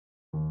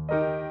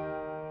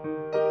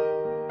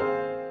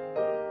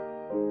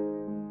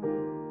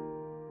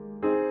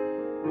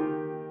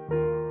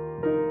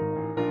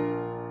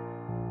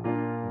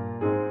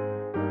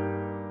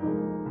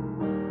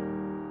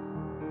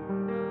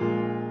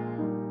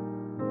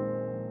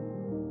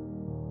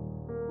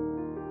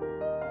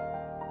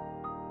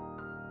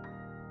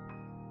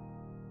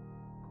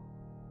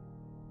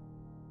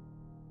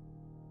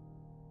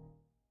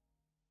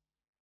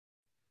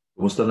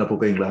Kumusta na po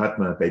kayong lahat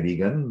mga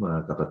kaibigan,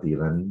 mga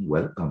kapatiran?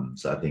 Welcome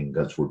sa ating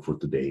God's Word for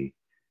Today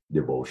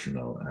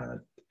devotional. At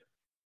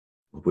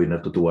po'y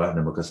natutuwa na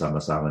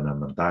magkasama-sama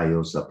naman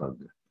tayo sa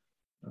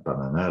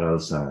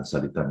pangangaral sa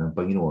salita ng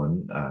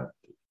Panginoon. At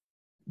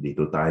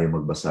dito tayo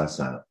magbasa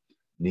sa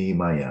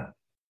Nehemiah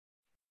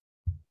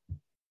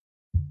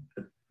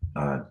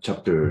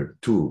chapter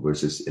 2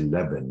 verses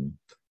 11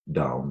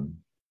 down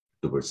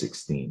to verse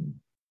 16.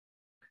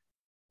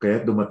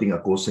 Kaya't dumating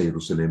ako sa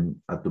Jerusalem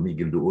at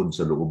tumigil doon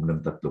sa loob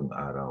ng 3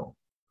 araw.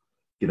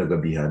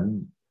 Kinagabihan,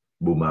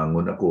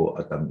 bumangon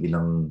ako at ang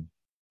ilang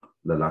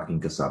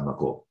lalaking kasama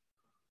ko.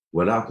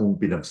 Wala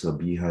akong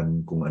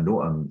pinagsabihan kung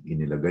ano ang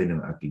inilagay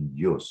ng aking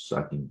Diyos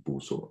sa aking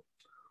puso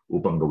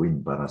upang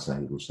gawin para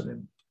sa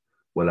Jerusalem.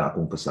 Wala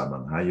akong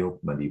kasamang hayop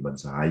maliban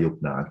sa hayop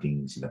na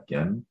aking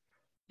sinakyan.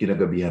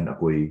 Kinagabihan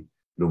ako'y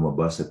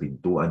lumabas sa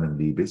pintuan ng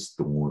libis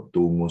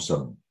tungo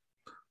sa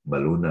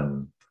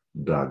balon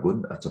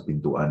dragon at sa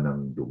pintuan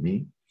ng dumi,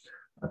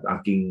 at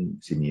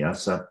aking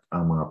siniyasat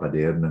ang mga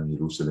pader ng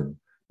Jerusalem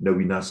na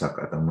winasak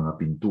at ang mga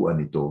pintuan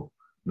nito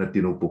na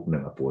tinupok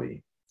ng apoy.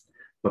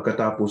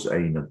 Pagkatapos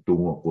ay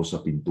nagtungo ako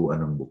sa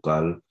pintuan ng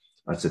bukal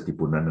at sa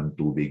tipunan ng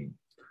tubig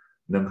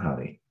ng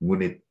hari.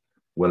 Ngunit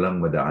walang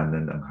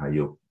madaanan ang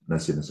hayop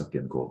na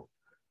sinasakyan ko.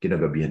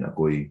 Kinagabihan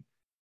ako'y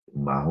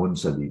umahon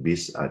sa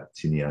libis at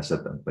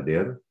siniyasat ang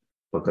pader.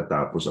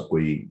 Pagkatapos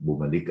ako'y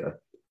bumalik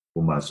at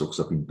pumasok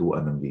sa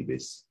pintuan ng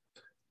libis.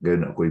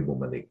 Gayon ako'y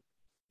bumalik.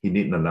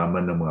 Hindi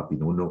nalaman ng mga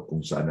pinuno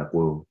kung saan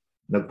ako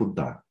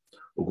nagpunta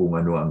o kung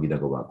ano ang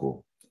ginagawa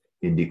ko.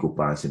 Hindi ko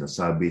pa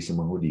sinasabi sa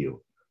mga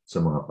Hudyo, sa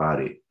mga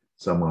pari,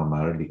 sa mga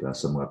maharlika,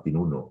 sa mga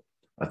pinuno,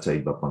 at sa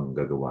iba pang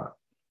gagawa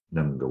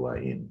ng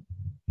gawain.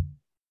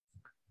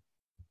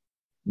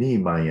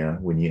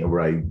 Nehemiah, when he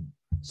arrived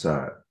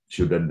sa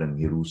siyudad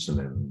ng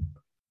Jerusalem,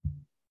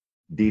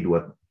 did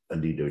what a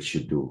leader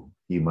should do.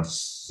 He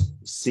must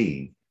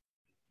see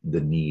the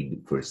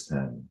need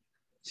firsthand.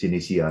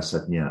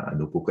 Sinisiyasat niya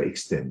ano po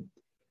ka-extent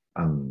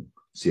ang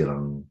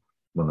sirang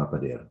mga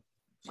pader.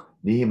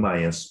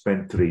 Nehemiah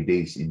spent 3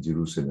 days in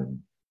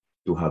Jerusalem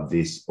to have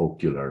this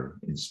ocular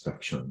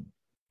inspection.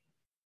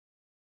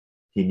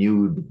 He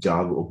knew the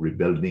job of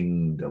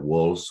rebuilding the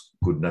walls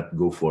could not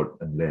go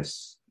forth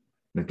unless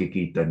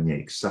nakikita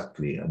niya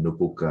exactly ano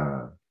po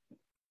ka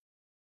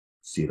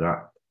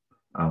sira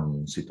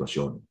ang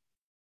sitwasyon.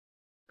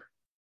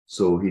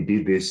 So he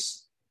did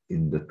this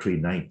in the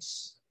 3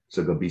 nights.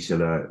 Sa gabi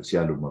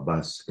siya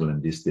lumabas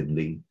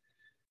clandestinely.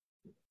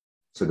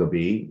 Sa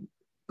gabi,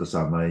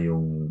 kasama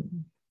yung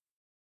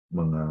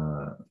mga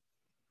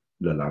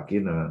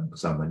lalaki na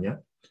kasama niya.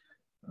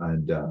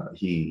 And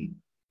he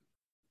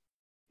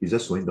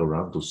just went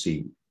around to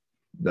see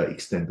the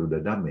extent of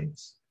the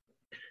damage.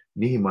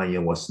 Nehemiah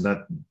was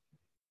not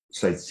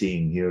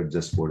sightseeing here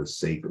just for the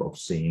sake of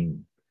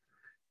seeing.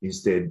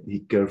 Instead,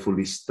 he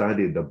carefully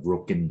studied the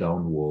broken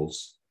down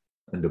walls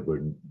and the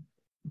burned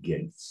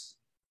gates.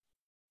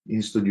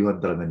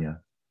 Instudyuhan talaga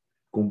niya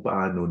kung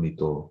paano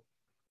nito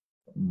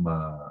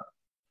ma-repair.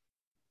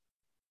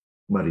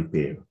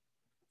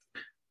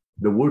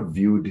 The word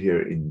viewed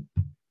here in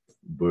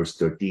verse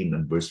 13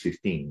 and verse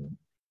 15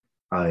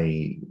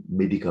 ay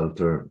medical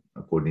term.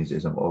 According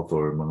sa isang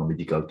author, mga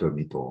medical term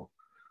ito,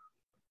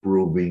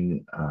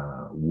 proving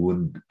a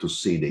wound to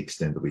see the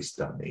extent of its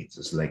damage.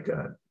 It's like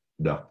a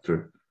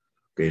doctor,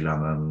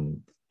 kailangan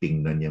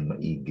tingnan niya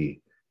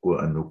maigi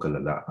kung ano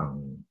kalala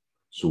ang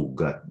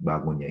sugat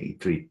bago niya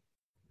i-treat.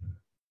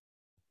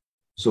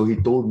 So he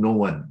told no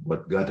one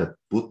what God had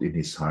put in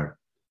his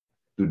heart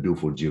to do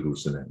for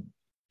Jerusalem.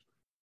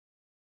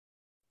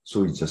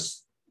 So he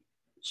just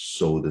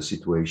saw the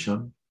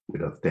situation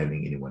without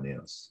telling anyone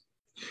else.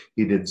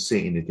 He didn't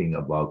say anything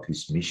about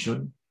his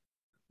mission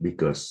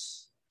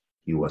because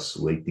he was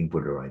waiting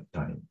for the right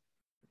time.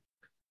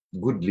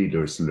 Good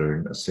leaders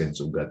learn a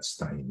sense of God's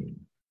timing.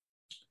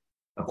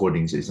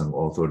 According sa isang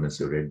author na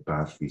si Red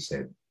Path, he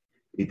said,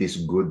 "It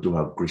is good to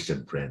have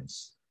Christian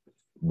friends,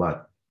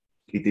 but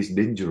it is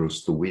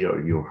dangerous to wear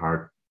your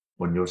heart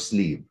on your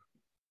sleeve.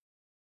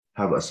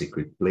 Have a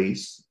secret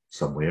place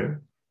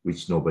somewhere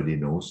which nobody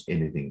knows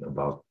anything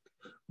about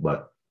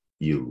but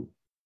you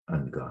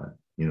and God."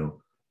 You know,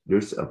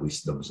 there's a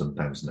wisdom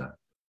sometimes na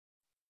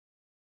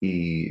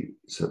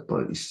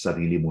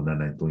sarili muna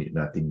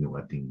natin yung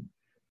ating,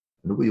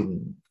 ano ba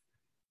yung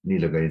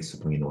nilagay sa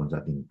Panginoon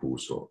sa ating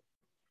puso.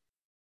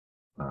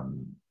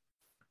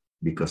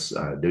 Because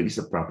there is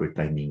a proper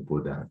timing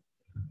for that.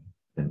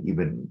 And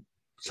even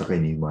sa kay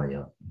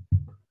Nehemiah,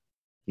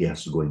 he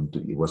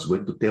was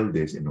going to tell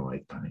this in the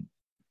right time.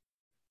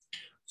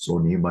 So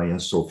Nehemiah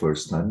saw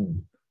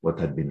firsthand what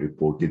had been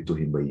reported to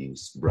him by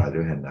his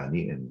brother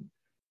Hanani and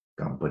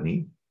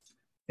company,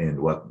 and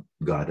what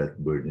God had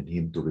burdened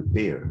him to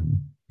repair.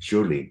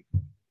 Surely,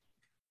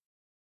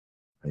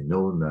 I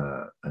know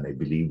and I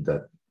believe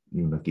that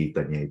yung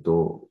nakita niya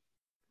ito,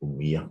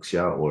 umiyak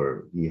siya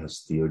or he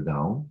has teared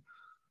down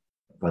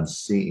upon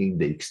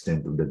seeing the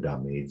extent of the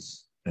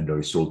damage and the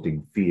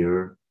resulting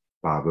fear,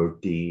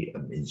 poverty,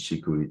 and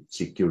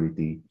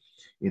insecurity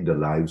in the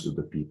lives of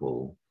the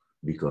people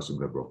because of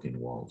the broken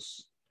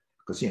walls.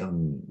 Kasi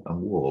ang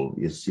wall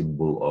is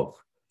symbol of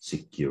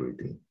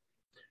security.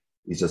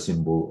 It's a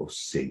symbol of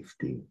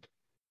safety.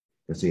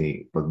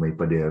 Kasi pag may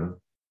pader,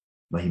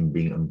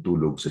 mahimbing ang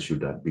tulog sa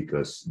syudad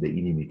because the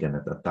enemy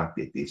cannot attack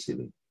it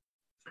easily.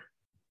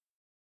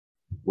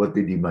 What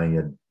did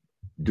Nehemiah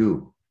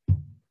do?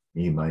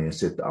 Nehemiah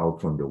set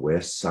out from the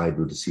west side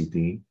of the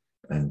city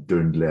and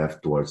turned left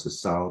towards the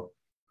south,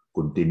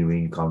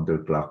 continuing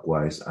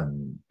counterclockwise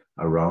and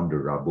around the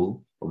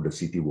rubble of the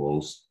city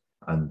walls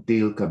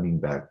until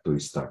coming back to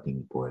his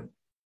starting point.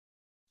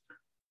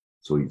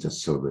 So he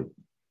just surveyed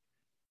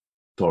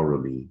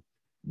thoroughly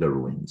the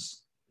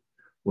ruins.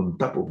 On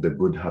top of the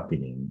good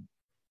happening,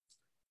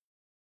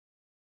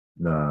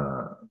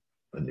 na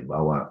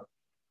halimbawa,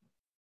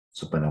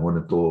 sa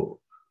panahon na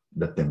to,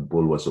 the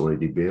temple was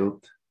already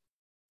built,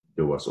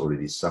 there was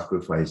already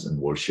sacrifice and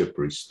worship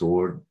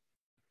restored.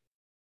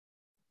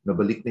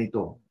 Nabalik na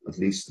ito, at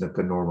least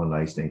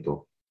nagka-normalize na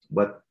ito.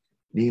 But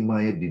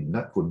Nehemiah did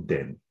not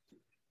content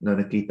na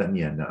nakita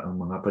niya na ang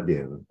mga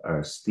pader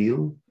are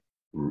still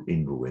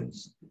in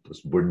ruins. It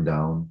was burned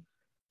down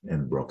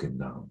and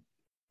broken down.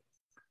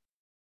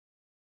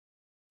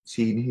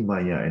 Si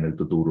Nehemiah ay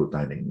nagtuturo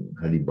tayo ng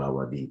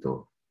halimbawa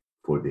dito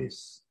for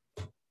this.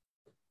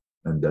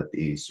 And that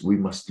is, we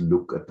must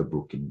look at the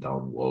broken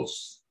down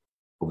walls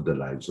of the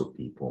lives of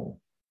people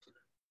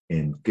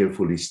and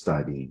carefully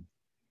study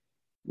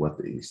what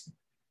are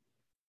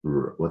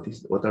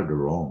the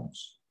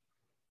wrongs.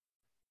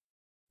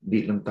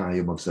 Di lang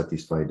tayo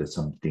mag-satisfy that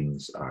some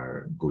things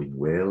are going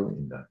well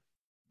in the,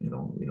 in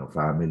our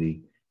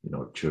family, in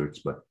our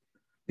church, but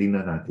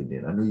tingnan natin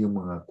din, ano yung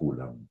mga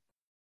kulang.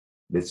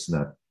 Let's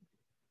not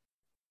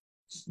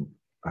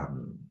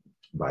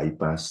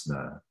bypass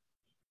na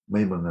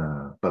may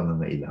mga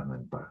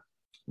pangangailangan pa.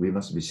 We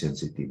must be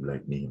sensitive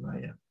like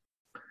Nehemiah.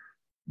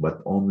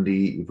 But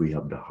only if we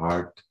have the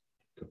heart,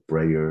 the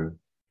prayer,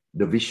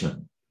 the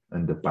vision,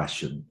 and the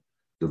passion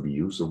to be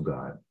used of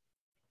God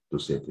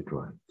to set it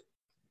right.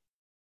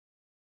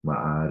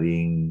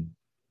 Maaring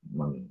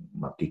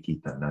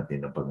makikita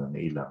natin ang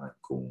pangangailangan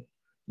kung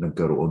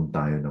nagkaroon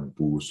tayo ng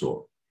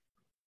puso,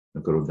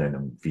 nagkaroon tayo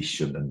ng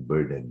vision and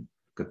burden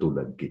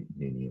katulad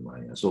ni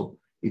Nehemiah. So,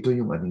 ito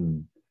yung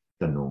ating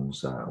tanong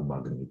sa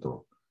umagang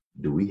ito.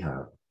 Do we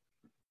have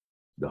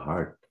the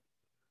heart?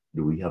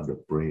 Do we have the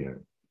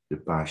prayer, the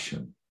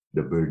passion,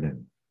 the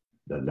burden,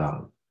 the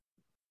love,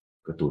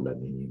 katulad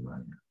ni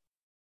Nehemiah?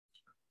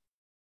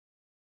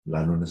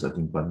 Lalo na sa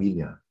ating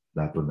pamilya,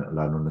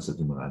 lalo na sa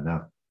ating mga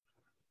anak.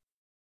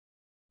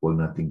 Huwag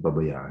nating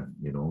pabayaan.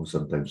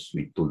 Sometimes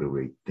we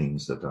tolerate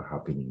things that are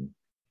happening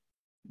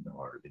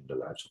in the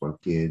lives of our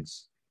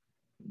kids,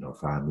 in our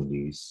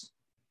families,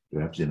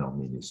 perhaps in our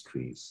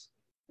ministries.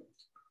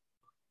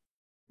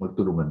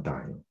 Magtulungan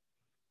tayo.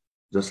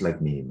 Just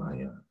like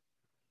Nehemiah,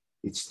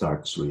 it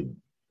starts with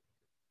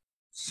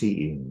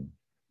seeing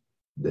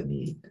the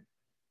need.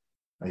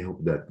 I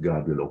hope that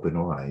God will open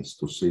our eyes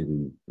to see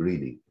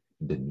really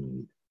the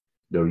need,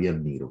 the real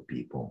need of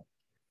people.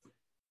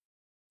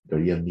 The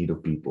real need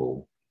of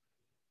people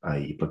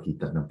ay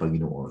ipakita ng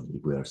Panginoon if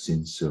we are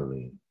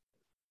sincerely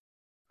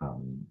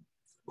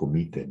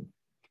committed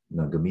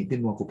na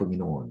gamitin mo ako,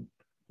 Panginoon,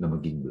 na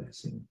maging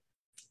blessing.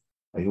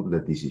 I hope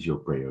that this is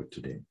your prayer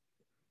today.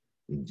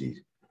 In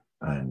Jesus.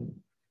 And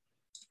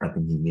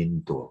ating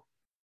hingin to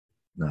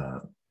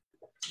na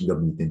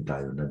gamitin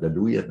tayo na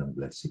daluyan ng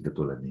blessing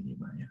katulad ni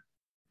Nehemiah.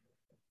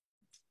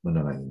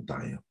 Manalangin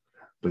tayo.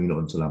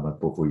 Panginoon, salamat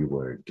po for your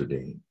word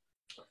today.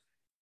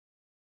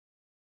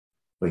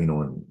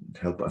 Panginoon,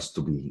 help us to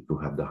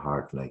have the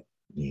heart like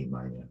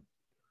Nehemiah,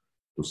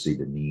 to see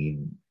the need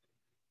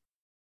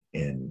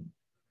and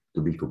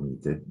to be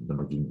committed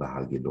na maging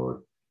bahagi,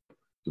 Lord,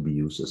 to be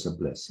used as a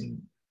blessing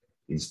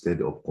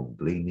instead of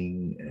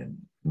complaining and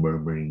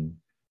murmuring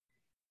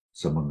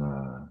sa mga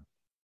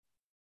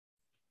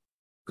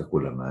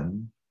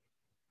kakulangan.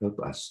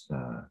 Help us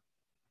na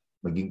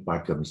maging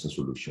part kami sa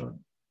solusyon.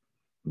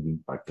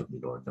 Maging part kami,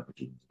 Lord, na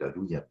maging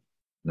daluyan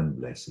ng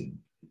blessing.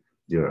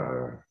 There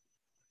are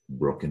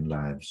broken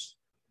lives,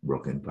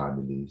 broken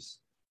families.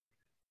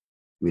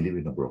 We live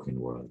in a broken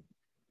world.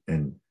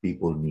 And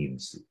people need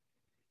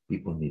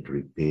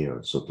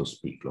repair, so to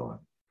speak,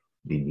 Lord.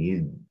 They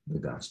need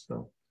the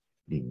gospel.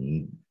 They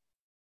need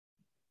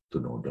to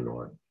know the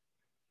Lord.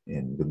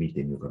 And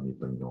gamitin niyo kami,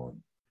 Panginoon.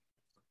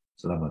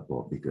 Salamat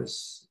po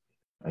because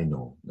I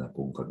know na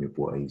kung kami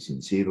po ay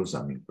sincero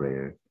sa aming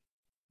prayer,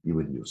 you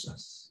will use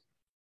us.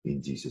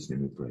 In Jesus'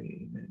 name we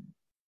pray. Amen.